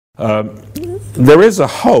There is a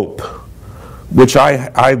hope, which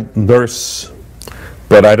I nurse,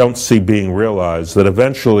 but I don't see being realized, that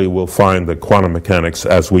eventually we'll find that quantum mechanics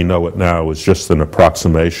as we know it now is just an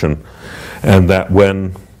approximation, and that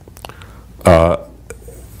when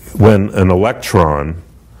an electron,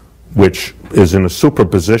 which is in a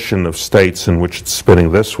superposition of states in which it's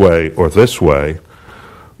spinning this way or this way,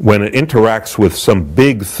 when it interacts with some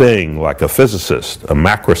big thing like a physicist, a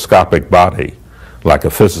macroscopic body like a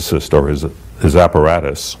physicist or his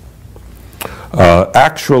apparatus,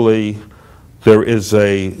 actually there is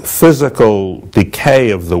a physical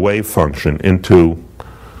decay of the wave function into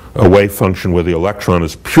a wave function where the electron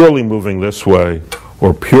is purely moving this way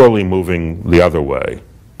or purely moving the other way.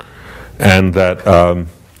 And that,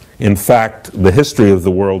 in fact, the history of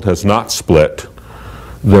the world has not split.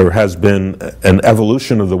 There has been an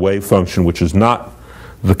evolution of the wave function, which is not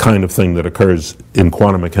the kind of thing that occurs in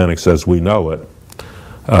quantum mechanics as we know it,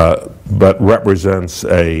 but represents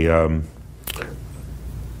a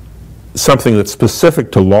something that's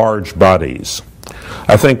specific to large bodies.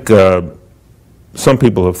 I think some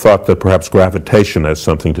people have thought that perhaps gravitation has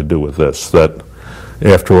something to do with this, that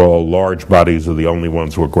after all, large bodies are the only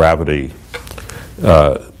ones where gravity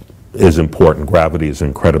is important. Gravity is an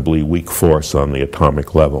incredibly weak force on the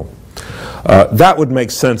atomic level. That would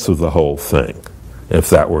make sense of the whole thing, if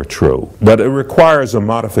that were true. But it requires a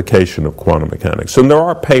modification of quantum mechanics. And there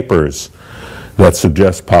are papers that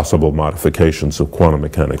suggest possible modifications of quantum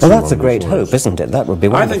mechanics. Well, that's a great hope, isn't it? That would be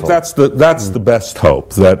wonderful. I think that's the best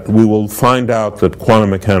hope, that we will find out that quantum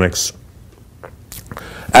mechanics,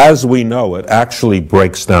 as we know it, actually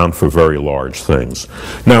breaks down for very large things.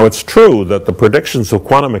 Now, it's true that the predictions of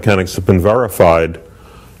quantum mechanics have been verified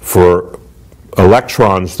for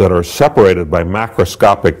electrons that are separated by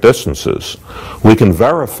macroscopic distances. We can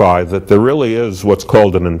verify that there really is what's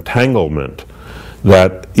called an entanglement,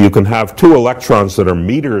 that you can have two electrons that are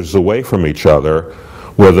meters away from each other,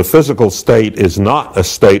 where the physical state is not a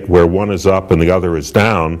state where one is up and the other is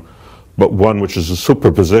down, but one which is a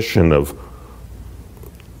superposition of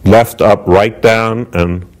left up, right down,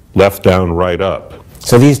 and left down, right up.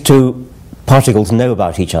 So these two particles know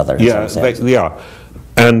about each other, in some sense. Yeah.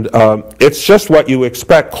 And it's just what you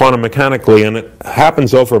expect quantum mechanically, and it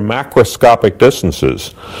happens over macroscopic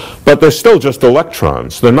distances. But they're still just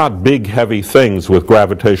electrons. They're not big, heavy things with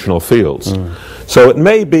gravitational fields. So it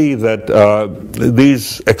may be that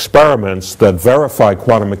these experiments that verify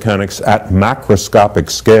quantum mechanics at macroscopic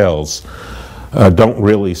scales don't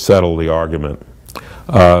really settle the argument.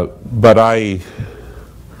 But I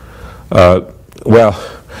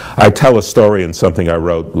tell a story in something I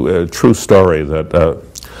wrote, a true story, that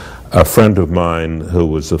a friend of mine who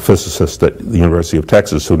was a physicist at the University of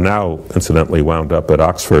Texas, who now incidentally wound up at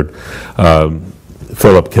Oxford,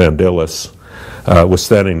 Philip Candilis, was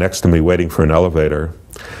standing next to me waiting for an elevator.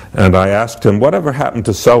 And I asked him, whatever happened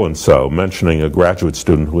to so-and-so, mentioning a graduate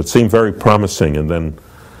student who had seemed very promising and then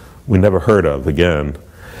we never heard of again.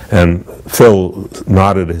 And Phil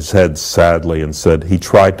nodded his head sadly and said he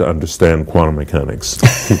tried to understand quantum mechanics.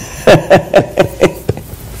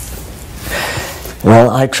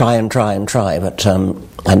 Well, I try and try and try, but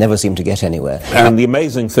I never seem to get anywhere. And the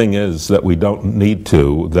amazing thing is that we don't need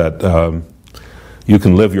to, that you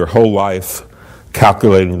can live your whole life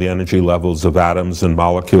calculating the energy levels of atoms and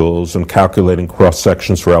molecules and calculating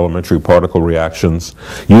cross-sections for elementary particle reactions,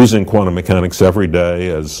 using quantum mechanics every day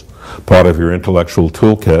as part of your intellectual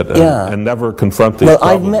toolkit, and never confront these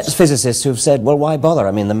problems. I've met physicists who've said, well, why bother?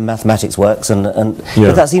 I mean, the mathematics works, but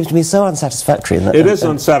that seems to me so unsatisfactory. It is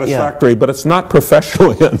unsatisfactory, but it's not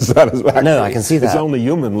professionally unsatisfactory. No, I can see that. It's only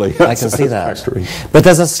humanly unsatisfactory. I can see that. But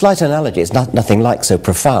there's a slight analogy. It's nothing like so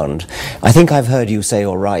profound. I think I've heard you say,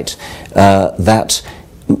 all right, that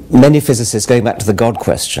many physicists, going back to the God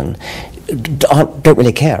question, don't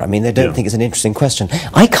really care. I mean, they don't think it's an interesting question.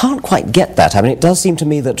 I can't quite get that. I mean, it does seem to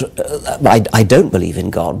me that I don't believe in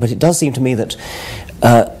God, but it does seem to me that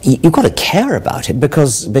you've got to care about it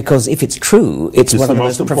because if it's true, it's one of the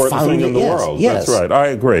most important thing in the world. Yes. That's right. I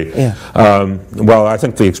agree. Yeah. Well, I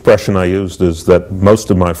think the expression I used is that most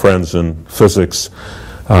of my friends in physics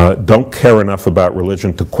don't care enough about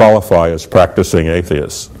religion to qualify as practicing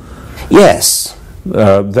atheists. Yes.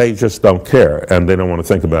 They just don't care, and they don't want to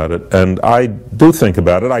think about it. And I do think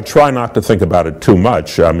about it. I try not to think about it too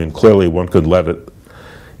much. I mean, clearly one could let it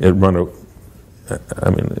run.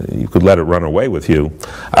 You could let it run away with you.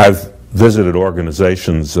 I've visited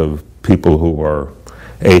organizations of people who are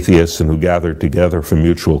atheists and who gathered together for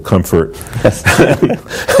mutual comfort. Yes.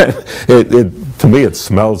 To me, it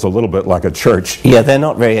smells a little bit like a church. Yeah, they're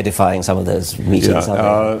not very edifying, some of those meetings,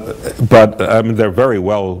 are they? But I mean, they're very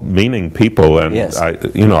well-meaning people, and yes.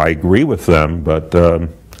 I agree with them, but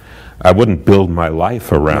I wouldn't build my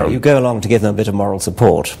life around. No, you go along to give them a bit of moral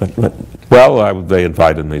support. But well, they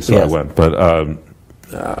invited me, so yes. I went. But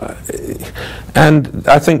and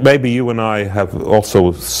I think maybe you and I have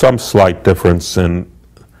also some slight difference in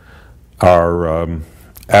our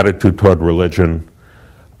attitude toward religion.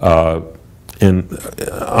 On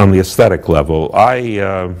the aesthetic level,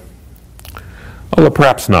 well,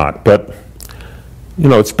 perhaps not, but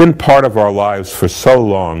it's been part of our lives for so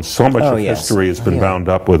long. So much of yes. history has been bound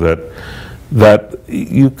up with it that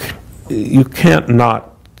you can't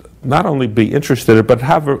not only be interested in it, but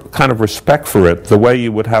have a kind of respect for it, the way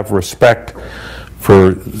you would have respect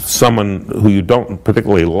for someone who you don't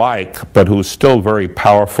particularly like, but who's still very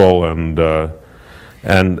powerful and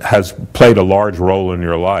has played a large role in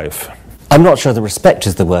your life. I'm not sure the respect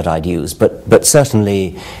is the word I'd use, but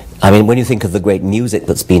certainly, I mean, when you think of the great music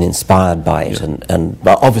that's been inspired by it, and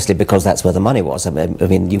obviously because that's where the money was, I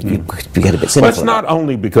mean, you get a bit cynical. Well, it's not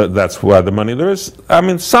only because that's where the money, there is, I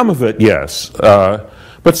mean, some of it, yes,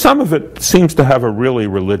 but some of it seems to have a really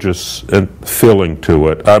religious feeling to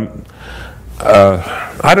it.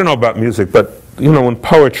 I don't know about music, but, in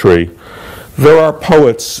poetry, there are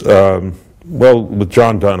poets, well, with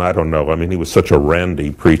John Donne, I don't know. I mean, he was such a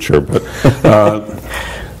randy preacher, but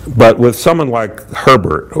with someone like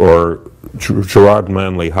Herbert or Gerard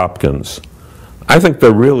Manley Hopkins, I think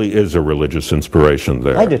there really is a religious inspiration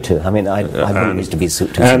there. I do too. I mean, I wouldn't used to be too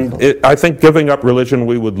and I think giving up religion,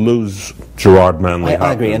 we would lose Gerard Manley Hopkins.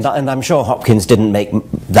 I agree, and I'm sure Hopkins didn't make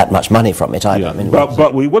that much money from it either. Yeah. I mean,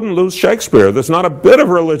 but we wouldn't lose Shakespeare. There's not a bit of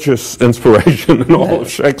religious inspiration in all of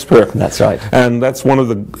Shakespeare. That's right. And that's one of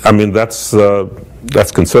the, I mean, that's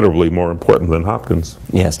considerably more important than Hopkins.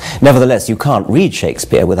 Yes. Nevertheless, you can't read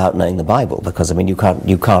Shakespeare without knowing the Bible, because I mean, you can't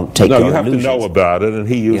take. No, your you have illusions. to know about it, and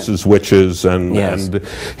he uses witches, and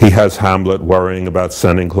he has Hamlet worrying about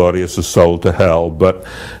sending Claudius's soul to hell. But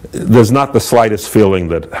there's not the slightest feeling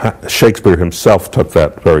that Shakespeare himself took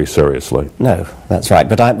that very seriously. No, that's right.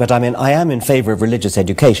 But I mean, I am in favor of religious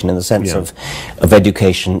education in the sense of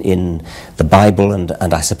education in the Bible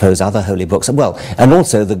and I suppose other holy books. Well, and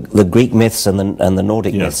also the Greek myths and the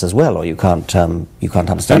Nordic myths as well, or you can't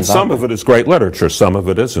understand. And some of it is great literature, some of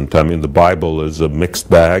it isn't. I mean, the Bible is a mixed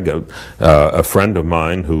bag. A friend of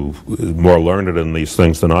mine who is more learned in these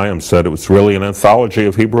things than I am said it was really an anthology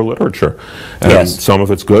of Hebrew literature, and some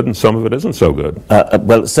of it's good and some of it isn't so good.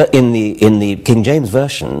 Well, so in the King James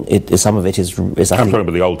version, some of it is I I'm think, talking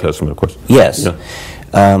about the Old Testament, of course. Yes.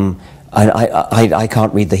 Yeah. I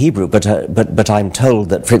can't read the Hebrew, but I'm told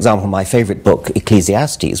that, for example, my favorite book,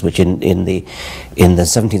 Ecclesiastes, which in the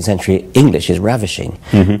 17th century English is ravishing.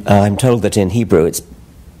 I'm told that in Hebrew it's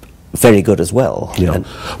very good as well. Yeah.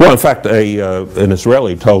 Well, in fact, an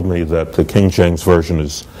Israeli told me that the King James version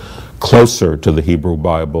is closer to the Hebrew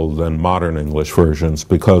Bible than modern English versions,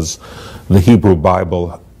 because the Hebrew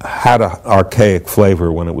Bible had an archaic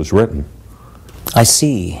flavor when it was written. I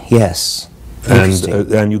see. Yes.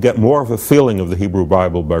 And you get more of a feeling of the Hebrew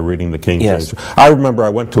Bible by reading the King James. I remember I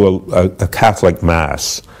went to a Catholic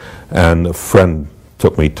Mass, and a friend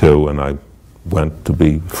took me to, and I went to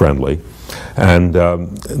be friendly. And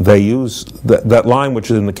they use that line,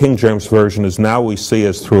 which is in the King James Version, is "now we see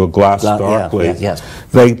as through a glass darkly."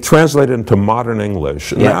 They translate it into modern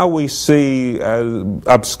English. Now we see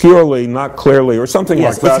obscurely, not clearly, or something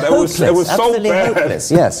like that. It was so bad.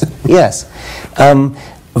 Hopeless. Yes.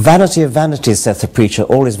 Vanity of vanities, saith the preacher,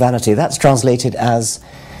 all is vanity. That's translated as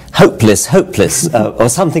hopeless, or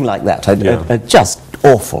something like that. Just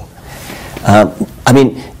awful. I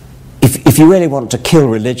mean, if you really want to kill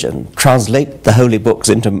religion, translate the holy books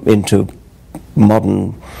into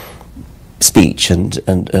modern speech, and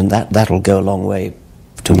that'll go a long way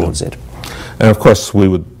towards it. And of course, we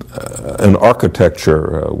would, in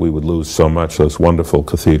architecture, we would lose so much. Those wonderful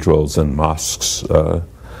cathedrals and mosques.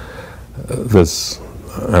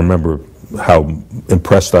 I remember how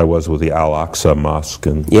impressed I was with the Al-Aqsa Mosque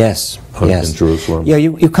in Jerusalem. Yeah,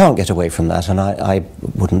 you can't get away from that, and I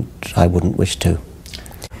wouldn't wish to.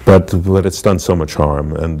 But it's done so much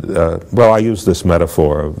harm, and well, I use this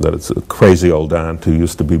metaphor that it's a crazy old aunt who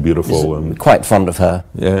used to be beautiful, and quite fond of her.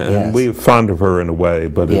 Yeah, and we're fond of her in a way,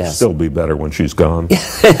 but it'd still be better when she's gone.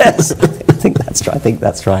 Yes, I think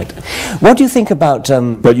that's right. What do you think about?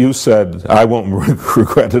 But you said I won't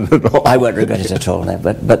regret it at all. I won't regret it at all. No,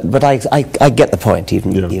 but I get the point.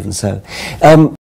 Even so.